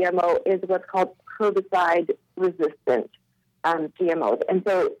of GMO is what's called herbicide-resistant GMOs. And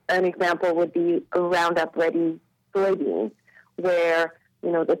so an example would be Roundup-ready soybeans, where,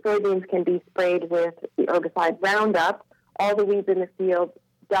 the soybeans can be sprayed with the herbicide Roundup. All the weeds in the field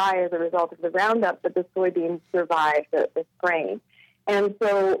die as a result of the Roundup, but the soybeans survive the spraying. And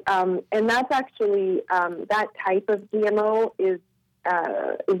so, and that's actually, that type of GMO is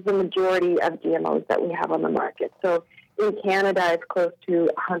the majority of GMOs that we have on the market. So in Canada, it's close to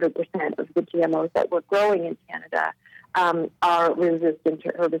 100% of the GMOs that we're growing in Canada are resistant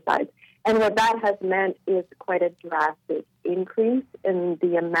to herbicides. And what that has meant is quite a drastic increase in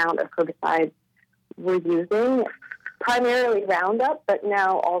the amount of herbicides we're using, primarily Roundup, but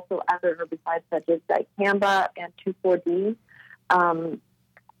now also other herbicides such as dicamba and 2,4-D,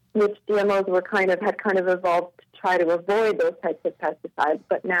 which GMOs had kind of evolved to try to avoid those types of pesticides.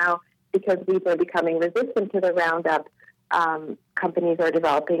 But now, because weeds are becoming resistant to the Roundup, companies are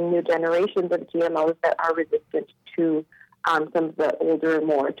developing new generations of GMOs that are resistant to some of the older,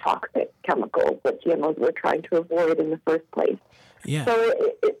 more toxic chemicals that GMOs were trying to avoid in the first place. Yeah. So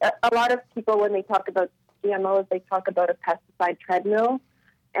a lot of people, when they talk about GMOs, they talk about a pesticide treadmill,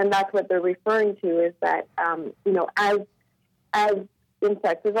 and that's what they're referring to is that, as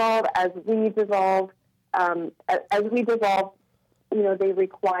insects evolve, as weeds evolve, they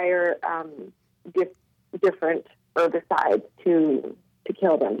require different herbicides to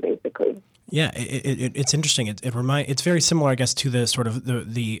kill them, basically. Yeah, it's interesting. It's very similar, I guess, to the sort of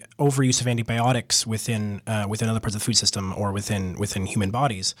the overuse of antibiotics within other parts of the food system or within human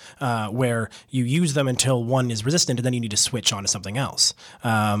bodies, where you use them until one is resistant, and then you need to switch on to something else.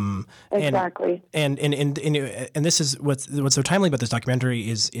 Exactly. And this is what's so timely about this documentary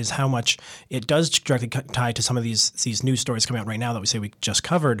is how much it does directly tie to some of these news stories coming out right now that we just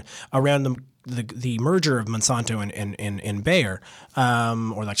covered around the merger of Monsanto and Bayer,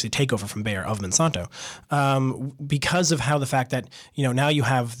 or actually takeover from Bayer of Monsanto, because of how the fact that now you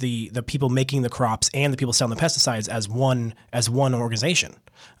have the people making the crops and the people selling the pesticides as one organization,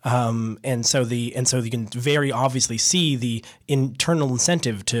 and so you can very obviously see the internal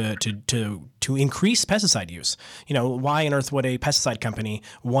incentive to increase pesticide use. Why on earth would a pesticide company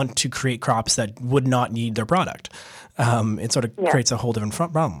want to create crops that would not need their product? It sort of creates a whole different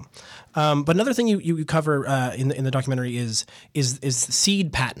problem. But another thing you cover in the documentary is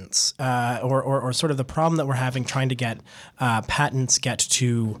seed patents, or sort of the problem that we're having trying to get patents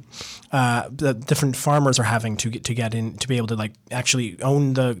to the different farmers are having to get in to be able to actually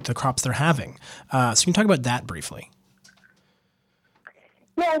own the crops they're having. So you can talk about that briefly.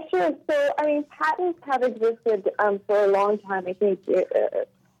 Yeah, sure. So, patents have existed for a long time. I think it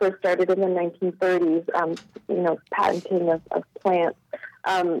first started in the 1930s, patenting of plants.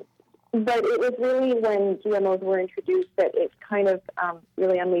 But it was really when GMOs were introduced that it kind of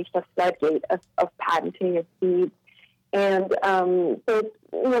really unleashed a floodgate of patenting of seeds. And so,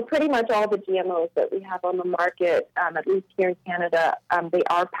 pretty much all the GMOs that we have on the market, at least here in Canada, they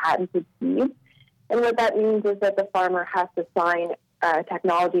are patented seeds. And what that means is that the farmer has to sign a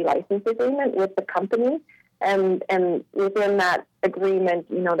technology license agreement with the company. And within that agreement,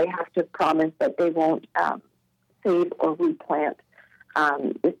 they have to promise that they won't save or replant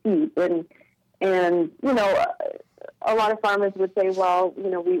the seeds. And a lot of farmers would say, well,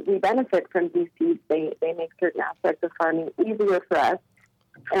 we benefit from these seeds. They make certain aspects of farming easier for us.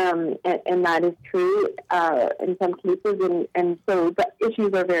 And that is true in some cases. And so the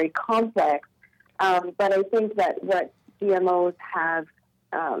issues are very complex. But I think that what GMOs have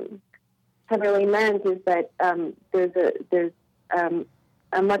really meant is that there's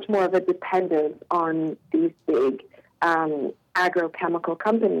a much more of a dependence on these big agrochemical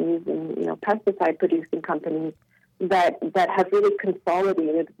companies and pesticide producing companies that have really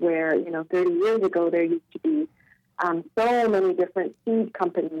consolidated. Where 30 years ago there used to be so many different seed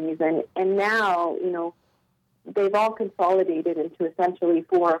companies, and now they've all consolidated into essentially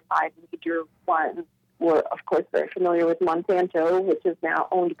 4 or 5 major ones. We're of course very familiar with Monsanto, which is now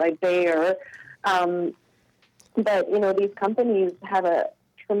owned by Bayer. But these companies have a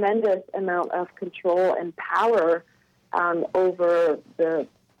tremendous amount of control and power over the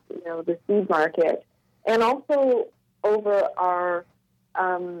seed market, and also over our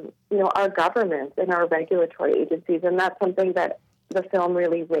government and our regulatory agencies. And that's something that the film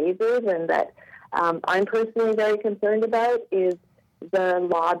really raises, and that I'm personally very concerned about, is the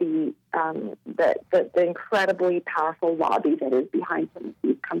lobby, the incredibly powerful lobby that is behind some of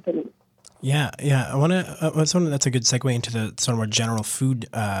these companies. Yeah. I want to. That's a good segue into the sort of more general food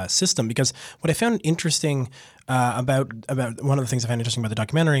system, because what I found interesting about one of the things I found interesting about the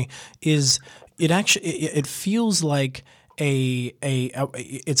documentary is it feels like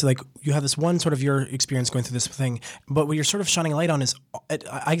it's like you have this one sort of your experience going through this thing, but what you're sort of shining a light on is,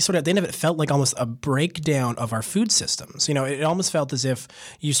 I sort of at the end of it felt like almost a breakdown of our food systems. It almost felt as if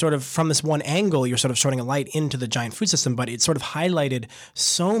you sort of, from this one angle, you're sort of shining a light into the giant food system, but it sort of highlighted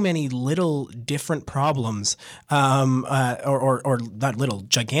so many little different problems, or not little,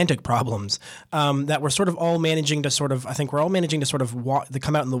 gigantic problems, that we're sort of all managing to sort of, I think we're all managing to sort of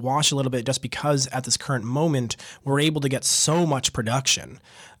come out in the wash a little bit, just because at this current moment we're able to get so much production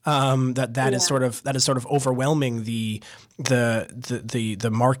that is sort of overwhelming the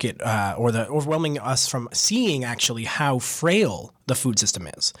market, or the overwhelming us from seeing actually how frail the food system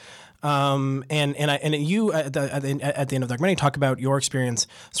is. And you at the end of the documentary talk about your experience,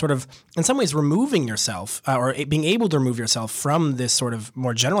 sort of in some ways removing yourself, or being able to remove yourself from this sort of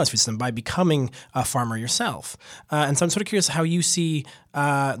more generalized food system by becoming a farmer yourself. And so I'm sort of curious how you see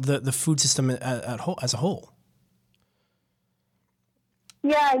the food system as a whole.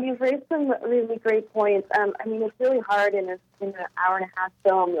 Yeah, you've raised some really great points. It's really hard in an hour and a half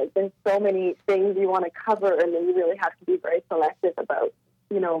film. Like, there's so many things you want to cover, and then you really have to be very selective about,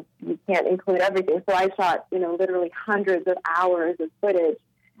 you can't include everything. So I shot, literally hundreds of hours of footage,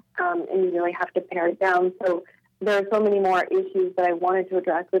 and you really have to pare it down. So there are so many more issues that I wanted to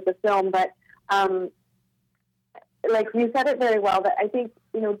address with the film. But, like you said it very well, that I think,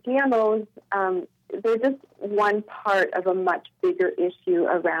 GMOs, they're just one part of a much bigger issue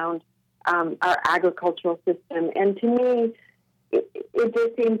around our agricultural system. And to me, it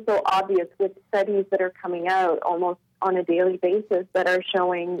just seems so obvious with studies that are coming out almost on a daily basis that are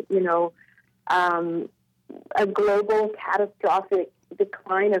showing, a global catastrophic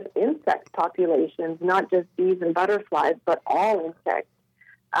decline of insect populations, not just bees and butterflies, but all insects.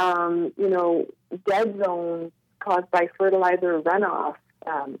 Dead zones caused by fertilizer runoff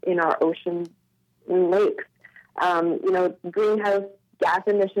in our oceans and lakes. Greenhouse gas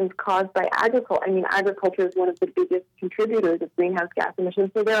emissions caused by agriculture. Agriculture is one of the biggest contributors of greenhouse gas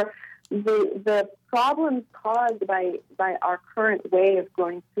emissions. So the problems caused by our current way of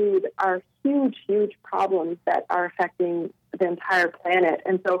growing food are huge, huge problems that are affecting the entire planet.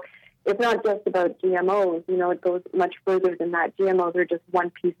 And so it's not just about GMOs. It goes much further than that. GMOs are just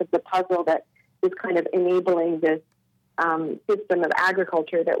one piece of the puzzle that is kind of enabling this system of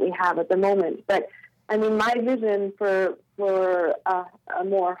agriculture that we have at the moment. But my vision for a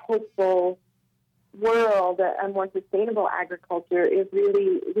more hopeful world, a more sustainable agriculture, is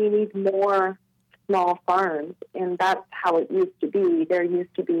really, we need more small farms, and that's how it used to be. There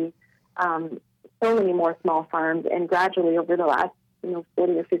used to be so many more small farms, and gradually over the last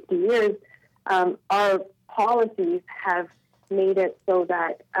 40 or 50 years, our policies have made it so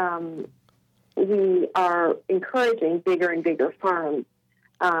that we are encouraging bigger and bigger farms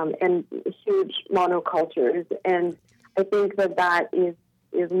and huge monocultures. And I think that is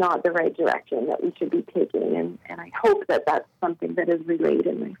not the right direction that we should be taking. And I hope that that's something that is relayed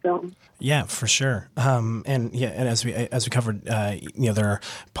in my film. Yeah, for sure. And as we covered, there are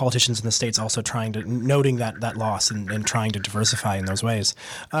politicians in the States also noting that loss and trying to diversify in those ways.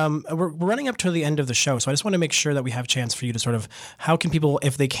 We're running up to the end of the show, so I just want to make sure that we have a chance for you to sort of, how can people,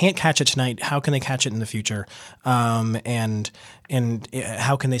 if they can't catch it tonight, how can they catch it in the future? And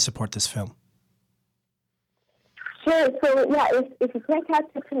how can they support this film? Sure. So yeah, if you can't catch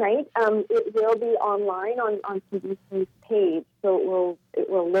it tonight, it will be online on CBC's page. So it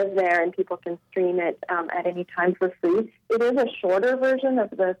will live there, and people can stream it at any time for free. It is a shorter version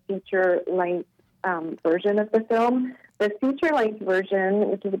of the feature-length version of the film. The feature-length version,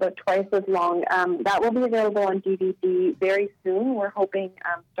 which is about twice as long, that will be available on DVD very soon. We're hoping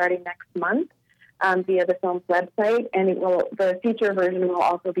starting next month via the film's website, and the feature version will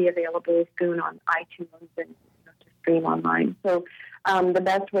also be available soon on iTunes and to stream online. So the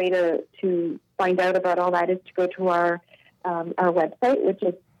best way to find out about all that is to go to our website, which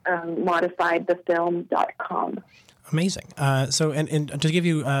is modifiedthefilm.com. Amazing. So, and to give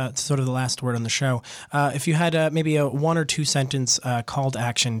you sort of the last word on the show, if you had maybe a 1 or 2 sentence call to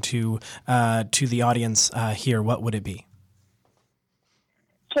action to the audience here, what would it be?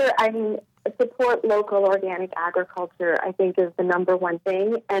 Sure. I mean, support local organic agriculture, I think, is the number one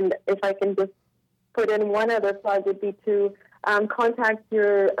thing. And if I can just put in one other plug, would be to contact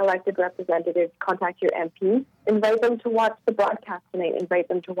your elected representatives, contact your MP, invite them to watch the broadcast tonight, invite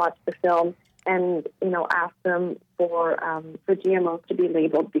them to watch the film, and ask them for GMOs to be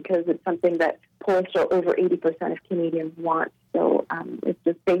labeled, because it's something that polls show over 80% of Canadians want. So it's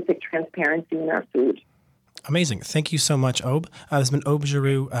just basic transparency in our food. Amazing. Thank you so much, Aube. This has been Aube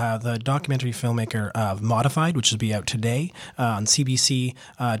Giroux, the documentary filmmaker of Modified, which will be out today on CBC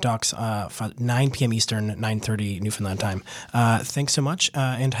Docs 9 p.m. Eastern, 9:30 Newfoundland time. Thanks so much,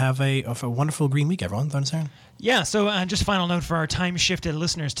 and have a wonderful green week, everyone. Thanks, Yeah, so just final note for our time-shifted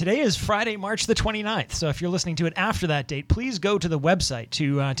listeners. Today is Friday, March the 29th, so if you're listening to it after that date, please go to the website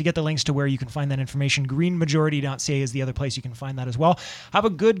to get the links to where you can find that information. Greenmajority.ca is the other place you can find that as well. Have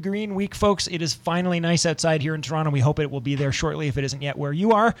a good green week, folks. It is finally nice outside here in Toronto. We hope it will be there shortly if it isn't yet where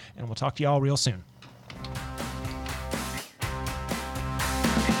you are, and we'll talk to you all real soon.